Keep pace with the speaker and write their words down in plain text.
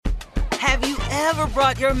Have you ever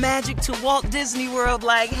brought your magic to Walt Disney World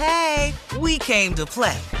like, hey, we came to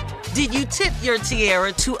play? Did you tip your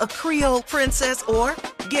tiara to a Creole princess or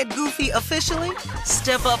get goofy officially?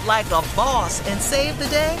 Step up like a boss and save the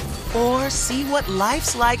day? Or see what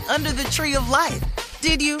life's like under the tree of life?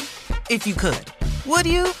 Did you? If you could. Would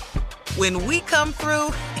you? When we come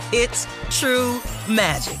through, it's true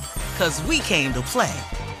magic. 'Cause we came to play.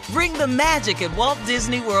 Bring the magic at Walt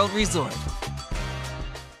Disney World Resort.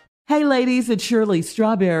 Hey ladies, it's Shirley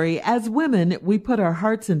Strawberry. As women, we put our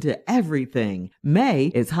hearts into everything.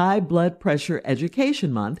 May is High Blood Pressure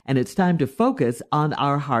Education Month, and it's time to focus on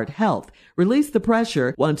our heart health. Release the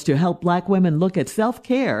Pressure wants to help Black women look at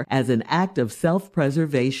self-care as an act of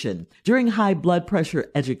self-preservation. During High Blood Pressure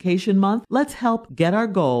Education Month, let's help get our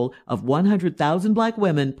goal of 100,000 Black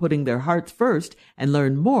women putting their hearts first and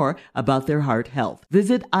learn more about their heart health.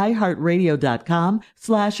 Visit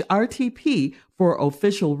iHeartRadio.com/RTP for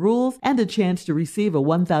official rules and a chance to receive a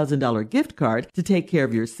 $1,000 gift card to take care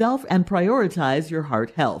of yourself and prioritize your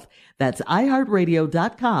heart health. That's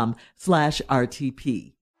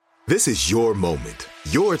iHeartRadio.com/RTP. This is your moment,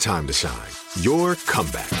 your time to shine, your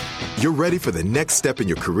comeback. You're ready for the next step in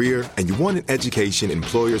your career, and you want an education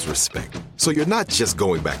employers respect. So you're not just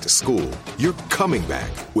going back to school, you're coming back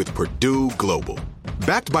with Purdue Global.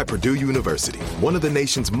 Backed by Purdue University, one of the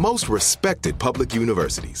nation's most respected public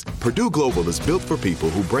universities, Purdue Global is built for people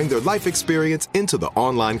who bring their life experience into the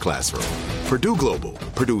online classroom. Purdue Global,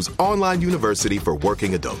 Purdue's online university for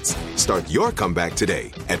working adults. Start your comeback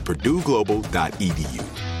today at purdueglobal.edu.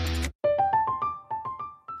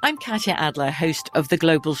 I'm Katya Adler, host of The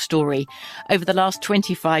Global Story. Over the last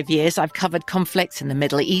 25 years, I've covered conflicts in the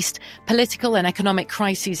Middle East, political and economic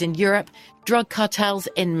crises in Europe, drug cartels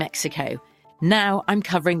in Mexico. Now I'm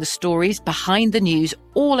covering the stories behind the news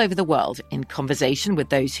all over the world in conversation with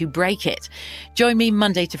those who break it. Join me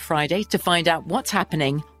Monday to Friday to find out what's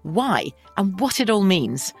happening, why, and what it all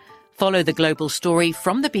means. Follow The Global Story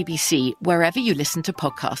from the BBC wherever you listen to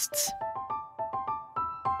podcasts.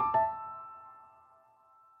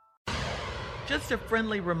 Just a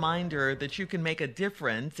friendly reminder that you can make a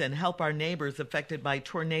difference and help our neighbors affected by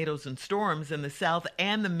tornadoes and storms in the South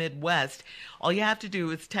and the Midwest. All you have to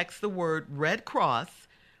do is text the word Red Cross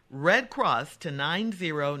to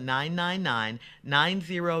 90999,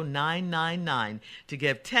 90999 to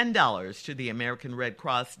give $10 to the American Red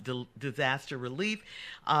Cross Disaster Relief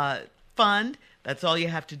Fund. That's all you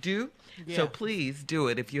have to do. Yeah. So please do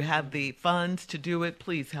it. If you have the funds to do it,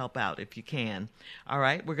 please help out if you can. All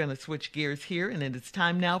right, we're going to switch gears here, and it is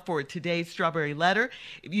time now for today's Strawberry Letter.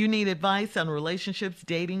 If you need advice on relationships,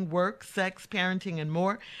 dating, work, sex, parenting, and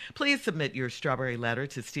more, please submit your Strawberry Letter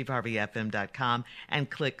to steveharveyfm.com and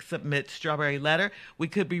click Submit Strawberry Letter. We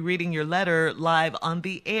could be reading your letter live on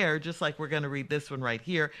the air, just like we're going to read this one right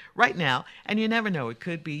here, right now, and you never know, it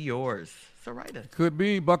could be yours. So write it. Could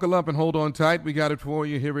be. Buckle up and hold on tight. We got it for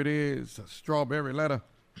you. Here it is. A Strawberry Letter.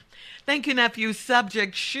 Thank you, nephew.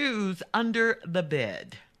 Subject, shoes under the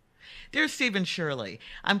bed. Dear Steve and Shirley,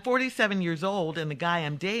 I'm 47 years old and the guy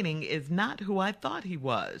I'm dating is not who I thought he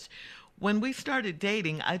was. When we started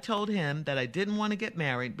dating, I told him that I didn't want to get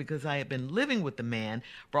married because I had been living with the man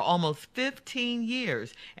for almost 15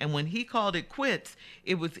 years, and when he called it quits,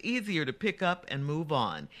 it was easier to pick up and move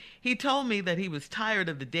on. He told me that he was tired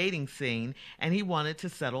of the dating scene and he wanted to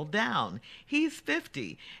settle down. He's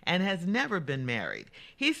 50 and has never been married.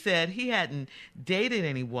 He said he hadn't dated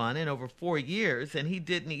anyone in over 4 years and he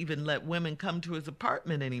didn't even let women come to his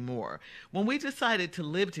apartment anymore. When we decided to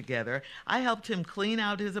live together, I helped him clean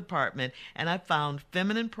out his apartment and I found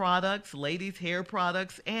feminine products, ladies' hair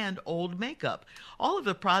products, and old makeup. All of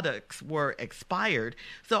the products were expired,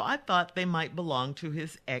 so I thought they might belong to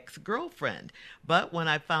his ex-girlfriend. But when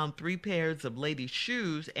I found 3 pairs of ladies'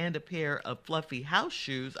 shoes and a pair of fluffy house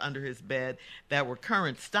shoes under his bed that were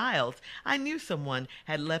current styles, I knew someone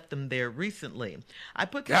had left them there recently. I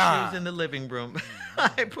put the shoes in the living room.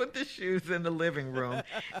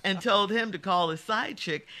 And told him to call his side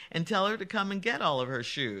chick and tell her to come and get all of her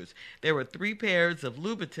shoes. There were 3 pairs of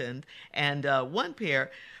Louboutins, and 1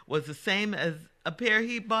 pair was the same as a pair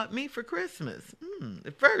he bought me for Christmas.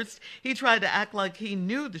 At first, he tried to act like he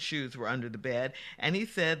knew the shoes were under the bed, and he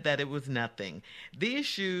said that it was nothing. These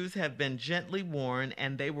shoes have been gently worn,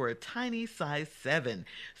 and they were a tiny size 7,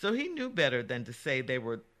 so he knew better than to say they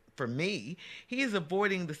were for me. He is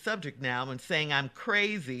avoiding the subject now and saying I'm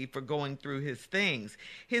crazy for going through his things.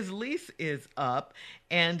 His lease is up,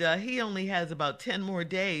 and he only has about 10 more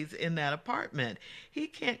days in that apartment. He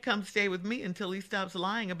can't come stay with me until he stops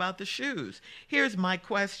lying about the shoes. Here's my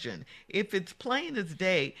question. If it's plain as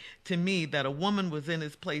day to me that a woman was in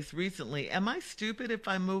his place recently, am I stupid if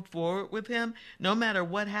I move forward with him? No matter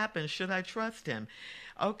what happens, should I trust him?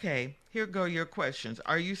 Okay, here go your questions.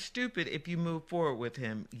 Are you stupid if you move forward with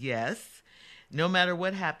him? Yes. No matter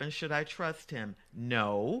what happens, should I trust him?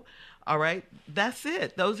 No. All right, that's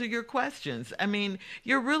it. Those are your questions. I mean,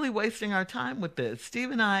 you're really wasting our time with this. Steve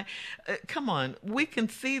and I, come on, we can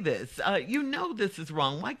see this. You know this is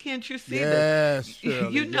wrong. Why can't you see this?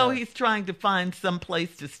 Shirley, you know he's trying to find some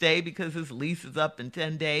place to stay because his lease is up in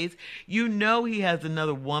 10 days. You know he has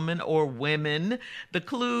another woman or women. The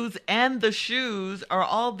clues and the shoes are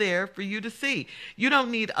all there for you to see. You don't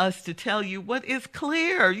need us to tell you what is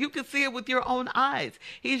clear. You can see it with your own eyes.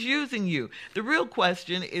 He's using you. The real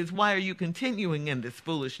question is, why are you continuing in this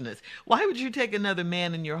foolishness? Why would you take another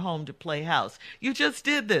man in your home to play house? You just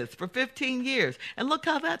did this for 15 years, and look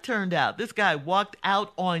how that turned out. This guy walked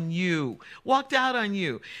out on you. Walked out on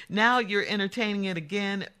you. Now you're entertaining it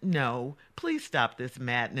again? No. Please stop this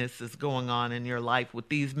madness that's going on in your life with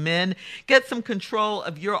these men. Get some control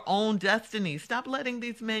of your own destiny. Stop letting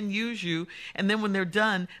these men use you, and then when they're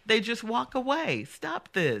done, they just walk away.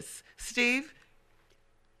 Stop this. Steve?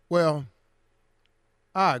 Well,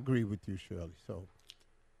 I agree with you, Shirley. So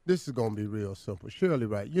this is going to be real simple. Shirley,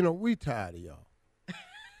 right? You know, we tired of y'all.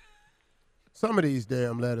 Some of these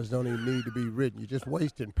damn letters don't even need to be written. You're just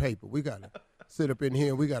wasting paper. We got to sit up in here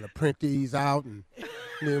and we got to print these out, and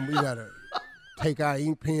then we got to take our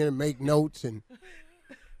ink pen and make notes. And,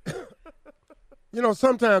 you know,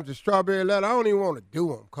 sometimes the strawberry letter, I don't even want to do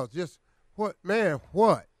them because just, what?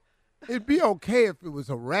 It'd be okay if it was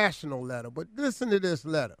a rational letter, but listen to this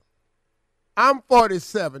letter. I'm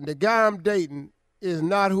 47. The guy I'm dating is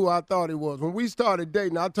not who I thought he was. When we started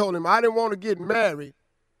dating, I told him I didn't want to get married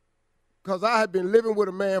because I had been living with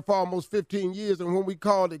a man for almost 15 years, and when we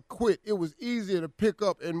called it quit, it was easier to pick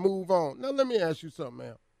up and move on. Now, let me ask you something,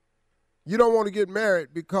 ma'am. You don't want to get married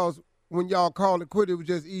because when y'all called it quit, it was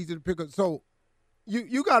just easy to pick up. So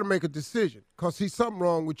you got to make a decision because there's something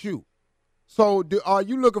wrong with you. So are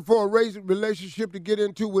you looking for a relationship to get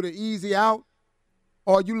into with an easy out?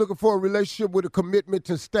 Or are you looking for a relationship with a commitment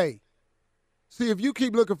to stay? See, if you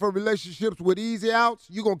keep looking for relationships with easy outs,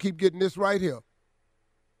 you're going to keep getting this right here.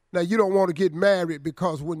 Now, you don't want to get married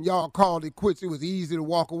because when y'all called it quits, it was easy to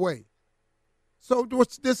walk away. So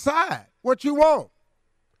decide what you want.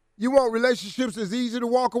 You want relationships that's easy to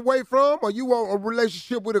walk away from, or you want a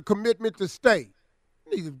relationship with a commitment to stay?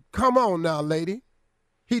 Come on now, lady.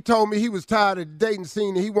 He told me he was tired of the dating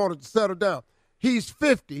scene and he wanted to settle down. He's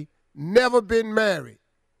 50. Never been married.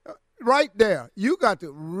 Right there, you got to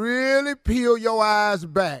really peel your eyes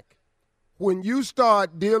back when you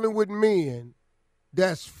start dealing with men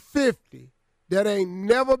that's 50 that ain't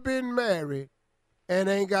never been married and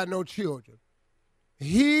ain't got no children.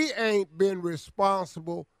 He ain't been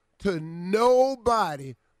responsible to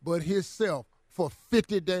nobody but himself for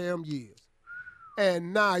 50 damn years.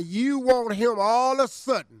 And now you want him all of a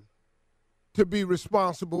sudden to be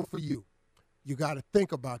responsible for you. You got to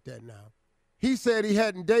think about that now. He said he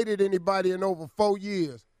hadn't dated anybody in over 4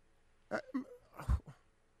 years.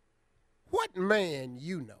 What man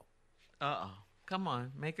you know? Uh-oh. Come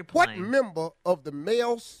on, make it plain. What member of the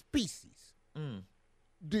male species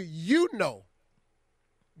do you know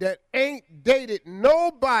that ain't dated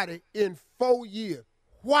nobody in 4 years?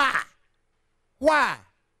 Why?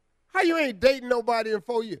 How you ain't dating nobody in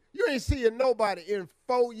 4 years? You ain't seeing nobody in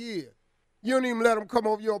 4 years. You don't even let them come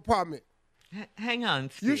over your apartment. Hang on,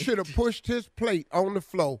 Steve. You should have pushed his plate on the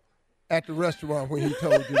floor at the restaurant when he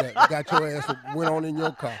told you that. Got your ass and went on in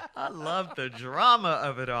your car. I love the drama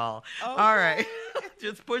of it all. Okay. All right.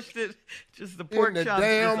 Just pushed it, just the pork chops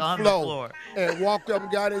on the floor. And walked up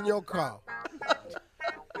and got in your car.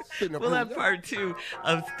 We'll have part 2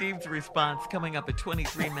 of Steve's response coming up at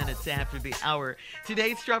 23 minutes after the hour.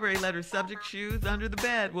 Today's Strawberry Letter subject, shoes under the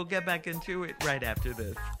bed. We'll get back into it right after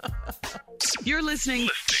this. You're listening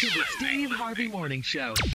to the Steve Harvey Morning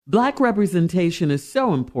Show. Black representation is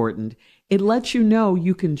so important. It lets you know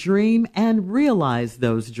you can dream and realize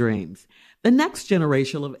those dreams. The next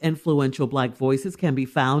generation of influential Black voices can be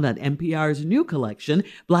found on NPR's new collection,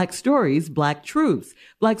 Black Stories, Black Truths.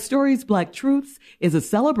 Black Stories, Black Truths is a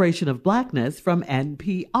celebration of Blackness from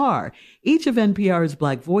NPR. Each of NPR's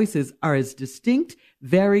Black voices are as distinct,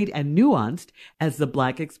 varied and nuanced as the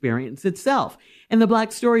Black experience itself. In the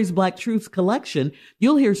Black Stories, Black Truths collection,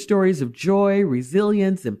 you'll hear stories of joy,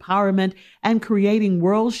 resilience, empowerment, and creating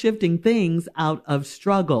world-shifting things out of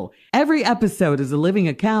struggle. Every episode is a living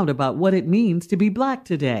account about what it means to be Black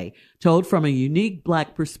today, told from a unique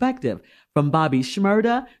Black perspective. From Bobby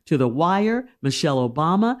Shmurda to The Wire, Michelle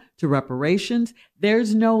Obama to reparations,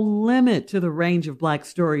 there's no limit to the range of Black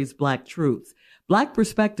stories, Black truths. Black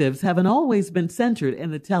perspectives haven't always been centered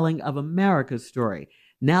in the telling of America's story.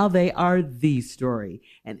 Now they are the story.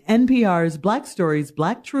 In NPR's Black Stories,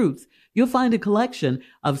 Black Truths, you'll find a collection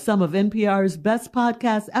of some of NPR's best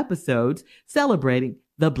podcast episodes celebrating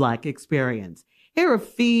the Black experience. Hear a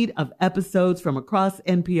feed of episodes from across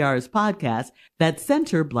NPR's podcasts that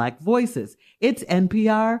center Black voices. It's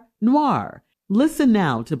NPR Noir. Listen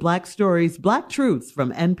now to Black Stories, Black Truths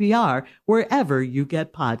from NPR wherever you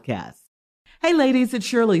get podcasts. Hey ladies, it's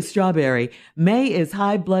Shirley Strawberry. May is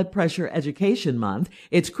High Blood Pressure Education Month.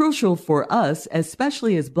 It's crucial for us,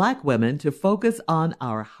 especially as Black women, to focus on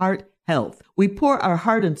our heart health. We pour our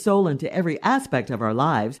heart and soul into every aspect of our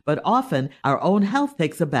lives, but often our own health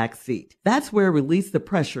takes a back seat. That's where Release the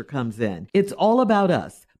Pressure comes in. It's all about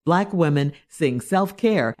us, Black women, seeing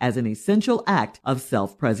self-care as an essential act of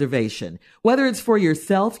self-preservation. Whether it's for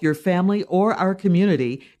yourself, your family, or our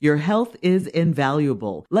community, your health is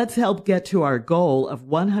invaluable. Let's help get to our goal of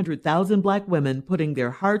 100,000 Black women putting their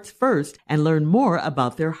hearts first and learn more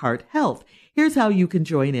about their heart health. Here's how you can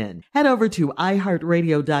join in. Head over to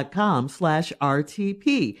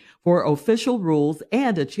iHeartRadio.com/RTP for official rules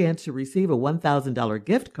and a chance to receive a $1,000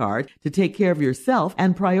 gift card to take care of yourself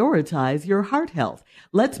and prioritize your heart health.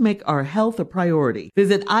 Let's make our health a priority.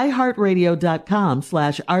 Visit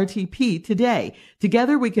iHeartRadio.com/RTP today.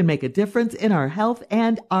 Together we can make a difference in our health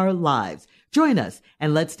and our lives. Join us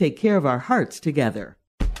and let's take care of our hearts together.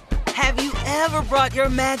 Have you ever brought your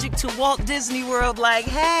magic to Walt Disney World like,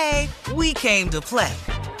 hey, we came to play?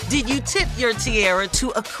 Did you tip your tiara to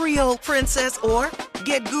a Creole princess or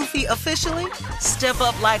get goofy officially? Step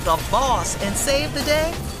up like a boss and save the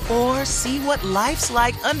day? Or see what life's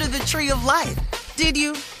like under the tree of life? Did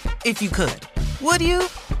you? If you could. Would you?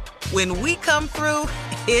 When we come through,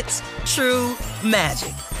 it's true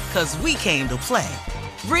magic. 'Cause we came to play.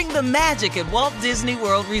 Bring the magic at Walt Disney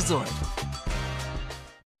World Resort.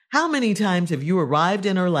 How many times have you arrived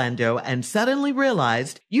in Orlando and suddenly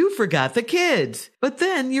realized you forgot the kids? But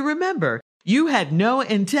then you remember, you had no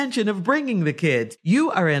intention of bringing the kids.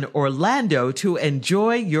 You are in Orlando to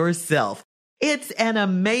enjoy yourself. It's an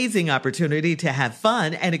amazing opportunity to have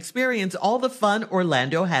fun and experience all the fun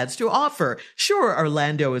Orlando has to offer. Sure,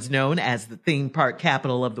 Orlando is known as the theme park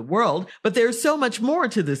capital of the world, but there's so much more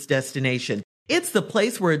to this destination. It's the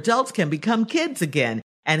place where adults can become kids again,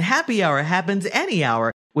 and happy hour happens any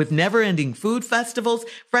hour, with never-ending food festivals,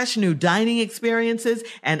 fresh new dining experiences,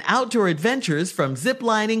 and outdoor adventures from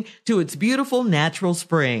zip-lining to its beautiful natural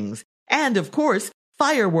springs. And, of course,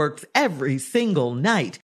 fireworks every single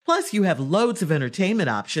night. Plus, you have loads of entertainment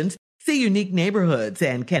options, see unique neighborhoods,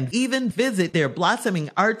 and can even visit their blossoming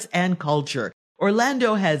arts and culture.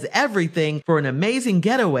 Orlando has everything for an amazing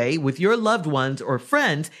getaway with your loved ones or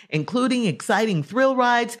friends, including exciting thrill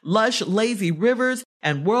rides, lush, lazy rivers,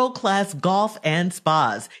 and world-class golf and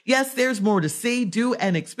spas. Yes, there's more to see, do,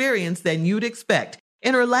 and experience than you'd expect.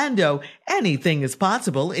 In Orlando, anything is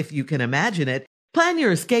possible if you can imagine it. Plan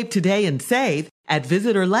your escape today and save at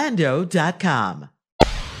visitorlando.com.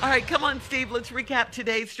 All right, come on, Steve. Let's recap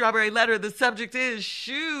today's Strawberry Letter. The subject is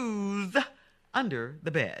shoes under the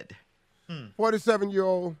bed.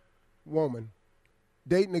 47-year-old woman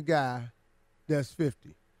dating a guy that's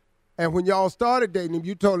 50. And when y'all started dating him,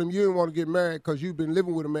 you told him you didn't want to get married because you've been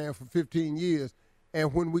living with a man for 15 years.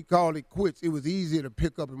 And when we called it quits, it was easier to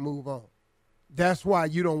pick up and move on. That's why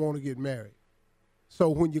you don't want to get married. So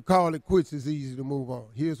when you call it quits, it's easy to move on.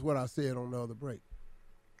 Here's what I said on the other break.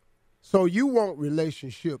 So you want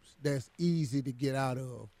relationships that's easy to get out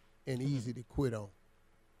of and easy to quit on.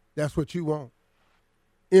 That's what you want.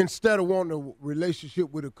 Instead of wanting a relationship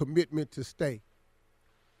with a commitment to stay.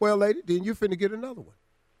 Well, lady, then you finna get another one.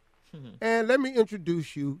 And let me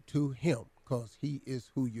introduce you to him, because he is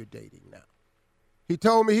who you're dating now. He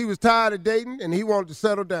told me he was tired of dating and he wanted to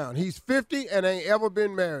settle down. He's 50 and ain't ever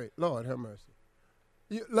been married. Lord have mercy.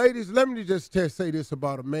 Ladies, let me just say this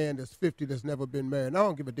about a man that's 50 that's never been married. I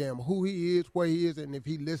don't give a damn who he is, where he is, and if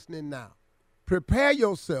he's listening now. Prepare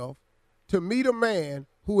yourself to meet a man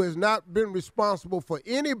who has not been responsible for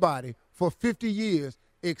anybody for 50 years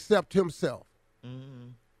except himself.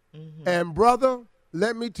 And brother,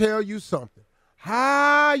 let me tell you something.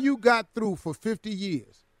 How you got through for 50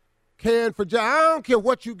 years, caring for I don't care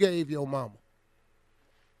what you gave your mama.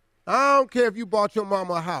 I don't care if you bought your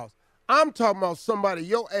mama a house. I'm talking about somebody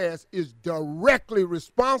your ass is directly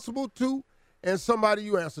responsible to and somebody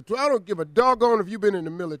you answer to. I don't give a doggone if you've been in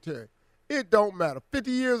the military. It don't matter.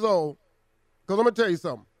 50 years old, because I'm going to tell you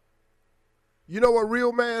something. You know what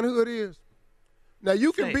real manhood is? Now,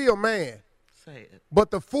 you can be a man,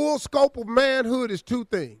 but the full scope of manhood is two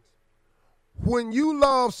things. When you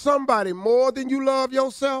love somebody more than you love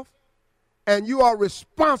yourself, and you are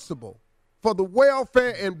responsible for the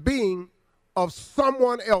welfare and being of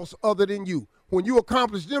someone else other than you. When you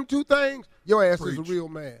accomplish them two things, your ass is a real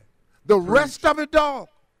man. The rest of it, dog,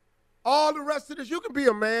 all the rest of this, you can be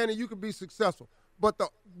a man and you can be successful. But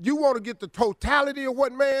you want to get the totality of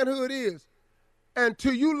what manhood is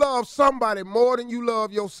until you love somebody more than you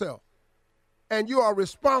love yourself. And you are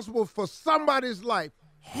responsible for somebody's life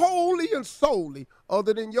wholly and solely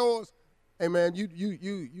other than yours. Hey, man,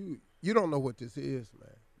 you don't know what this is,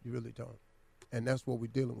 man. You really don't. And that's what we're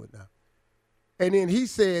dealing with now. And then he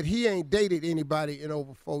said he ain't dated anybody in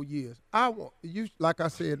over 4 years. Like I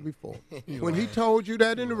said before, when he told you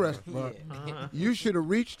that in the restaurant, you should have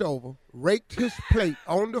reached over, raked his plate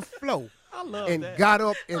on the floor, and got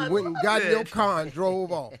up and went and got in your car and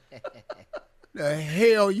drove off. The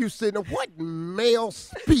hell you sitting there? What male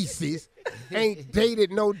species ain't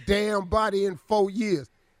dated no damn body in 4 years?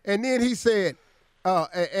 And then he said,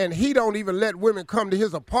 and he don't even let women come to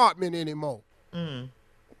his apartment anymore. Mm.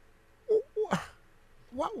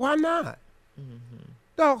 Why not? Mm-hmm.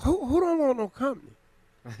 Dog, who don't want no company?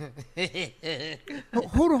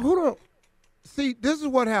 who don't? See, this is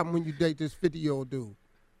what happened when you date this 50-year-old dude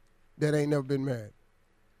that ain't never been married.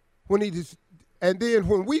 And then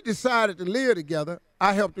when we decided to live together,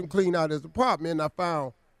 I helped him clean out his apartment, and I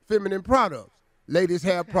found feminine products. Ladies'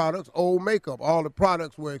 hair products, old makeup. All the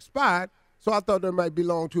products were expired, so I thought they might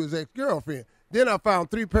belong to his ex-girlfriend. Then I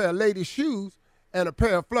found 3 pair of ladies' shoes and a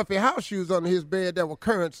pair of fluffy house shoes under his bed that were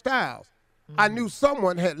current styles. Mm-hmm. I knew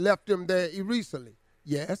someone had left them there recently.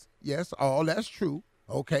 Yes, all that's true.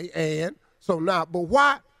 Okay, and so now, but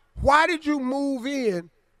why did you move in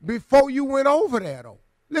before you went over there, though?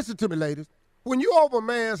 Listen to me, ladies. When you over a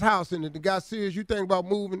man's house and the guy says you think about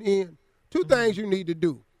moving in, 2 things you need to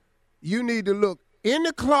do. You need to look in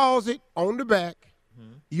the closet on the back.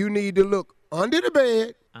 Mm-hmm. You need to look under the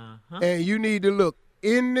bed. Uh-huh. And you need to look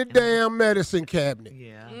in the damn medicine cabinet.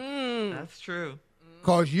 Yeah, that's true.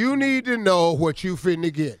 Because you need to know what you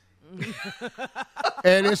finna get.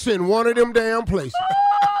 And it's in one of them damn places.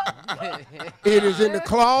 It is in the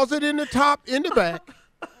closet in the top, in the back.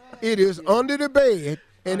 It is under the bed.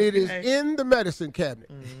 And it is in the medicine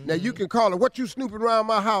cabinet. Mm-hmm. Now, you can call it, what you snooping around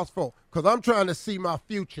my house for? Because I'm trying to see my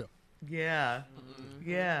future. Yeah.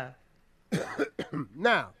 Yeah.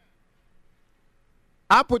 Now,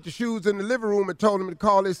 I put the shoes in the living room and told him to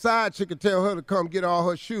call his side chick and tell her to come get all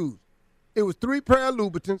her shoes. It was 3 pair of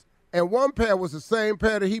Louboutins, and 1 pair was the same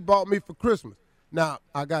pair that he bought me for Christmas. Now,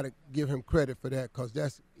 I got to give him credit for that because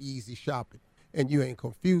that's easy shopping. And you ain't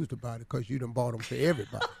confused about it because you done bought them for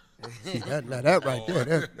everybody. See, that right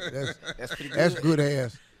there, that's good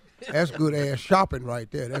ass. That's good ass shopping right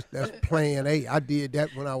there. That's plan A. I did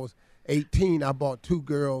that when I was 18. I bought 2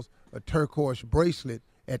 girls a turquoise bracelet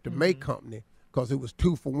at the May Company because it was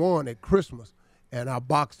 2 for 1 at Christmas. And I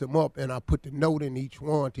boxed them up and I put the note in each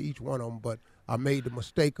one to each one of them. But I made the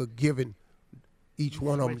mistake of giving each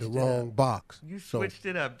one of them the wrong box. You switched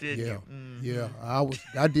it up, didn't you? Mm-hmm. Yeah.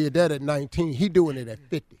 I did that at 19. He doing it at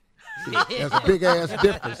 50. See, there's a big ass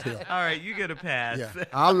difference here. All right, you get a pass. Yeah,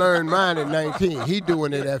 I learned mine at 19. He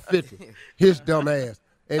doing it at 50. His dumb ass.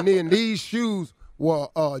 And then these shoes were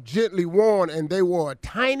gently worn, and they were a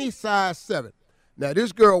tiny size 7. Now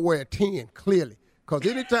this girl wear a 10 clearly, because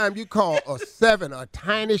anytime you call a 7 a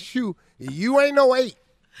tiny shoe, you ain't no 8.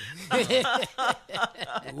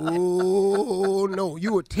 Oh no,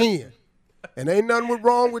 you a 10. And ain't nothing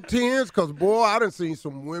wrong with 10s, because boy, I done seen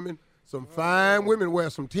some women. Some fine women wear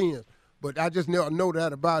some 10s, but I just never know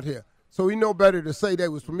that about here. So he know better to say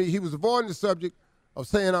that was for me. He was avoiding the subject of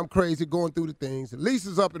saying I'm crazy, going through the things. The lease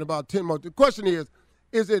is up in about 10 months. The question is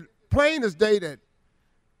it plain as day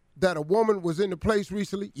that a woman was in the place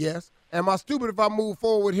recently? Yes. Am I stupid if I move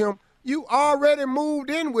forward with him? You already moved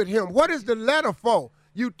in with him. What is the letter for?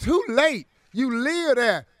 You too late. You live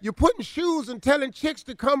there. You're putting shoes and telling chicks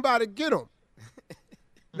to come by to get them.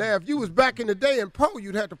 Now, if you was back in the day in Poe,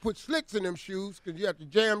 you'd have to put slits in them shoes because you have to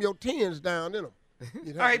jam your 10s down in them.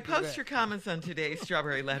 All right, post your comments on today's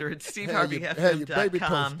Strawberry Letter at SteveHarveyFM.com. Have your baby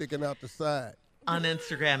toe sticking out the side. On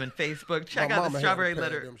Instagram and Facebook. Check out the Strawberry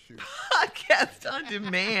Letter podcast on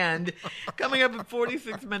demand. Coming up at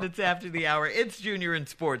 46 minutes after the hour, it's Junior in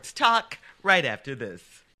Sports Talk right after this.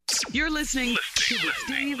 You're listening to the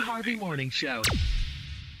Steve Harvey Morning Show.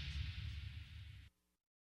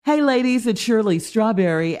 Hey ladies, it's Shirley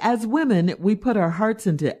Strawberry. As women, we put our hearts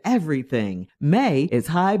into everything. May is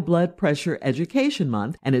High Blood Pressure Education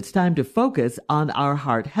Month, and it's time to focus on our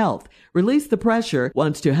heart health. Release the Pressure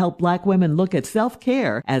wants to help Black women look at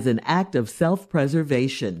self-care as an act of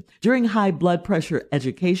self-preservation. During High Blood Pressure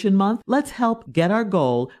Education Month, let's help get our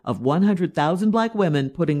goal of 100,000 Black women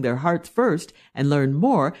putting their hearts first and learn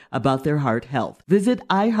more about their heart health. Visit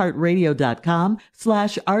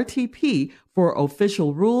iHeartRadio.com/RTP for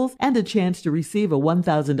official rules and a chance to receive a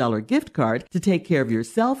 $1,000 gift card to take care of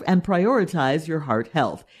yourself and prioritize your heart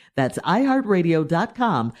health. That's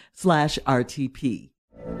iHeartRadio.com/RTP.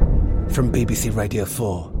 From BBC Radio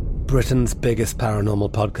 4, Britain's biggest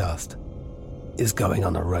paranormal podcast is going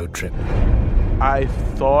on a road trip. I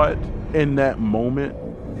thought in that moment,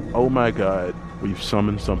 oh my God, we've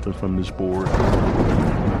summoned something from this board.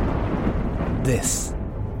 This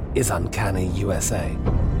is Uncanny USA.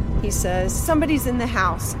 He says, somebody's in the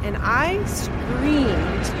house, and I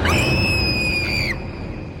screamed.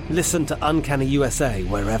 Listen to Uncanny USA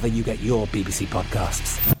wherever you get your BBC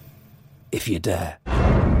podcasts, if you dare.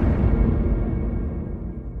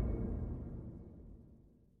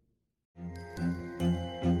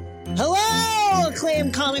 Hello,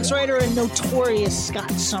 acclaimed comics writer and notorious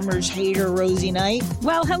Scott Summers hater, Rosie Knight.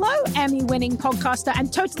 Well, hello, Emmy-winning podcaster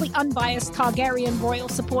and totally unbiased Targaryen royal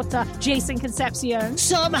supporter, Jason Concepcion.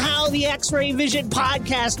 Somehow the X-Ray Vision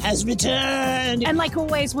podcast has returned. And like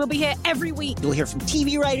always, we'll be here every week. You'll hear from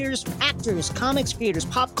TV writers, actors, comics creators,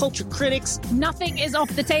 pop culture critics. Nothing is off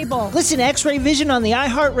the table. Listen to X-Ray Vision on the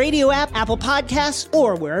iHeartRadio app, Apple Podcasts,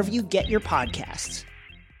 or wherever you get your podcasts.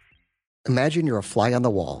 Imagine you're a fly on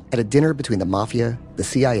the wall at a dinner between the Mafia, the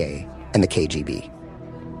CIA, and the KGB.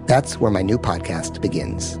 That's where my new podcast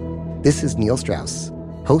begins. This is Neil Strauss,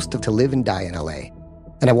 host of To Live and Die in LA,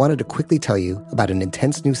 and I wanted to quickly tell you about an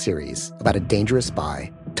intense new series about a dangerous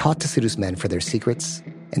spy taught to seduce men for their secrets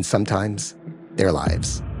and sometimes their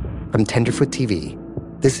lives. From Tenderfoot TV,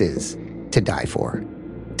 this is To Die For.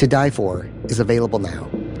 To Die For is available now.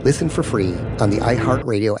 Listen for free on the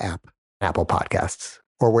iHeartRadio app, Apple Podcasts,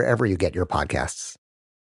 or wherever you get your podcasts.